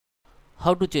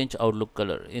How to change Outlook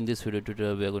color. In this video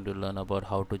tutorial we are going to learn about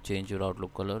how to change your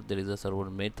Outlook color. There is a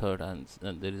server method and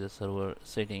there is a server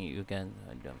setting you can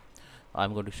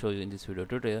I'm going to show you in this video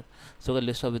tutorial. So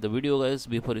let's start with the video, guys.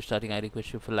 Before starting, I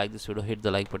request you, if you like this video, hit the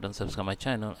like button, subscribe my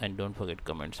channel, and don't forget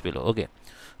comments below. Okay,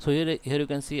 so here you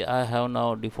can see I have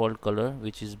now default color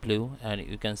which is blue, and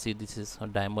you can see this is a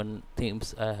diamond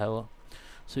themes I have.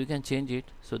 So you can change it.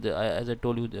 So as I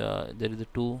told you, there is a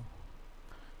two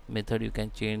method you can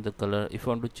change the color. If you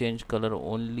want to change color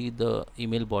only the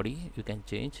email body, you can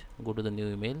change. Go to the new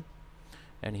email,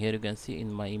 and here you can see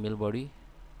in my email body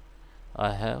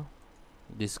I have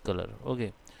this color.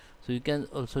 Okay, so you can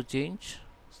also change.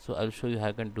 So I'll show you how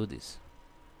I can do this.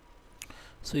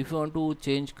 So if you want to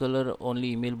change color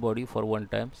only email body for one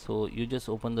time, so you just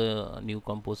open the new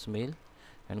compose mail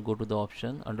and go to the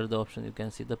option. Under the option you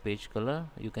can see the page color.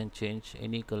 You can change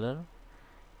any color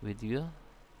with your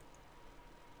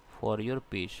for your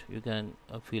page. You can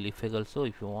fill effect also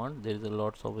if you want. There is a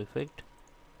lots of effect.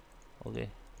 Okay,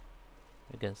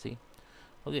 you can see.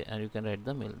 Okay, and you can write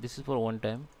the mail. This is for one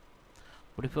time.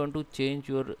 But if you want to change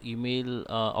your email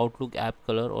Outlook app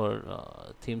color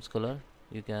or themes color,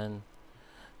 you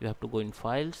have to go in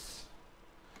files.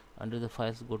 Under the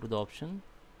files, go to the option.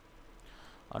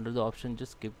 Under the option,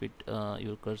 just keep it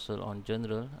your cursor on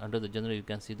general. Under the general, you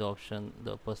can see the option,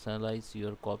 the personalize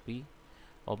your copy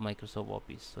of Microsoft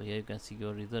Office. So here you can see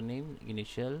your username,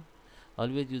 initial.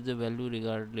 Always use the value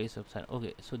regardless of sign.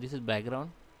 Okay, so this is background,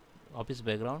 Office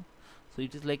background. So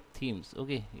it is like themes.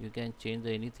 Okay, you can change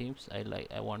any themes.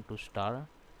 I want to star.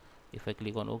 If I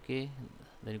click on OK,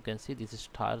 then you can see this is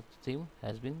star theme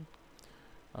has been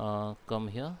come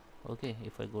here. Okay,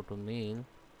 if I go to mail,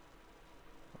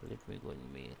 let me go in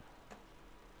mail.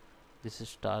 This is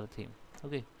star theme.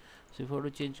 Okay, so if you want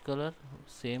to change color,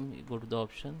 same, you go to the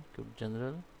option, go to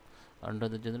general. Under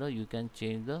the general, you can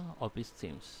change the office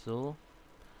themes. So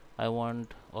I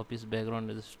want office background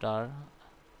as a star.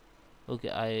 Okay,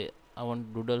 I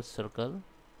want doodle circle,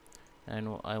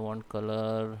 and I want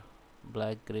color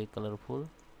black, gray, colorful.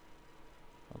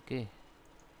 Okay,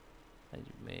 I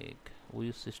make we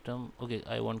use system. Okay,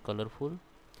 I want colorful,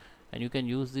 and you can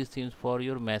use these themes for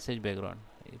your message background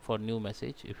for new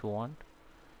message if you want.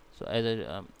 So as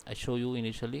I show you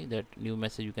initially that new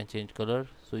message you can change color.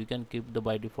 So you can keep the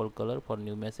by default color for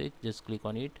new message. Just click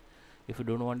on it. If you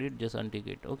don't want it, just untick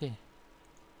it. Okay,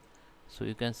 so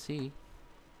you can see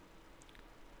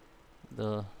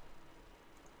the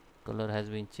color has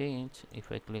been changed.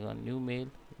 If I click on new mail,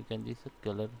 you can this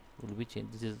color will be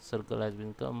changed. This is circle has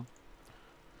been come.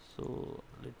 So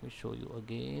let me show you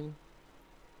again.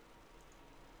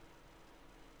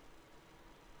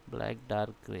 Black,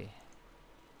 dark gray.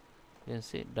 You can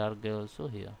see dark gray also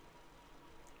here.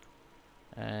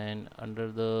 And under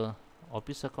the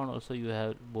office account also you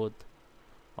have both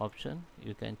option.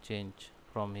 You can change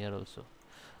from here also.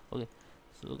 Okay,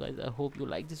 so guys, I hope you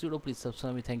like this video. Please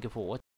subscribe me. Thank you for watching.